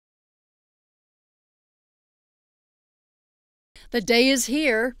The day is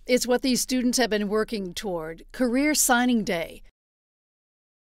here. It's what these students have been working toward, Career Signing Day.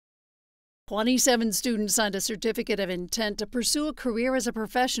 27 students signed a certificate of intent to pursue a career as a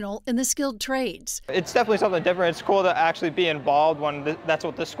professional in the skilled trades. It's definitely something different. It's cool to actually be involved when that's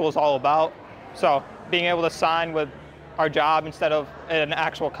what this school is all about. So being able to sign with our job instead of an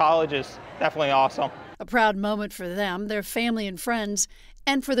actual college is definitely awesome. A proud moment for them, their family and friends,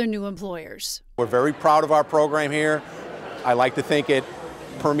 and for their new employers. We're very proud of our program here. I like to think it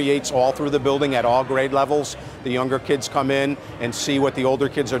permeates all through the building at all grade levels. The younger kids come in and see what the older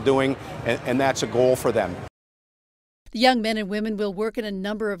kids are doing, and that's a goal for them. The young men and women will work in a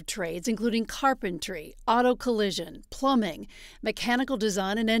number of trades, including carpentry, auto collision, plumbing, mechanical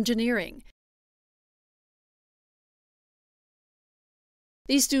design, and engineering.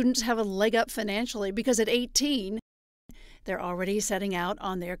 These students have a leg up financially because at 18, they're already setting out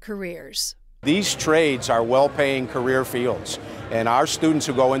on their careers. These trades are well-paying career fields, and our students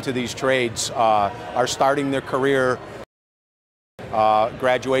who go into these trades are starting their career.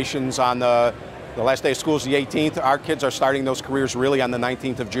 Graduations on the last day of school is the 18th. Our kids are starting those careers really on the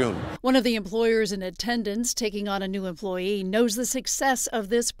 19th of June. One of the employers in attendance taking on a new employee knows the success of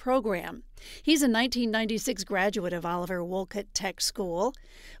this program. He's a 1996 graduate of Oliver Wolcott Tech School.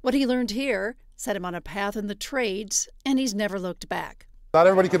 What he learned here set him on a path in the trades, and he's never looked back. Not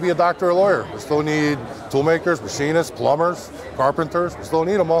everybody could be a doctor or a lawyer. We still need toolmakers, machinists, plumbers, carpenters. We still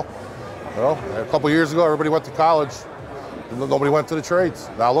need them all. You know, a couple of years ago, everybody went to college. Nobody went to the trades.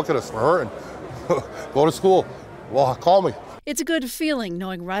 Now look at us, we're hurting. Go to school. Well, call me. It's a good feeling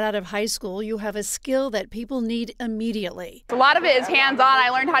knowing right out of high school you have a skill that people need immediately. A lot of it is hands-on. I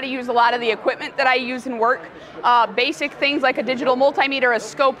learned how to use a lot of the equipment that I use in work. Basic things like a digital multimeter, a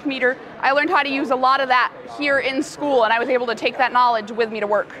scope meter. I learned how to use a lot of that here in school, and I was able to take that knowledge with me to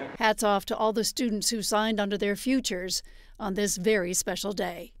work. Hats off to all the students who signed onto their futures on this very special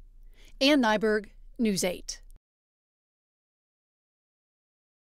day. Ann Nyberg, News 8.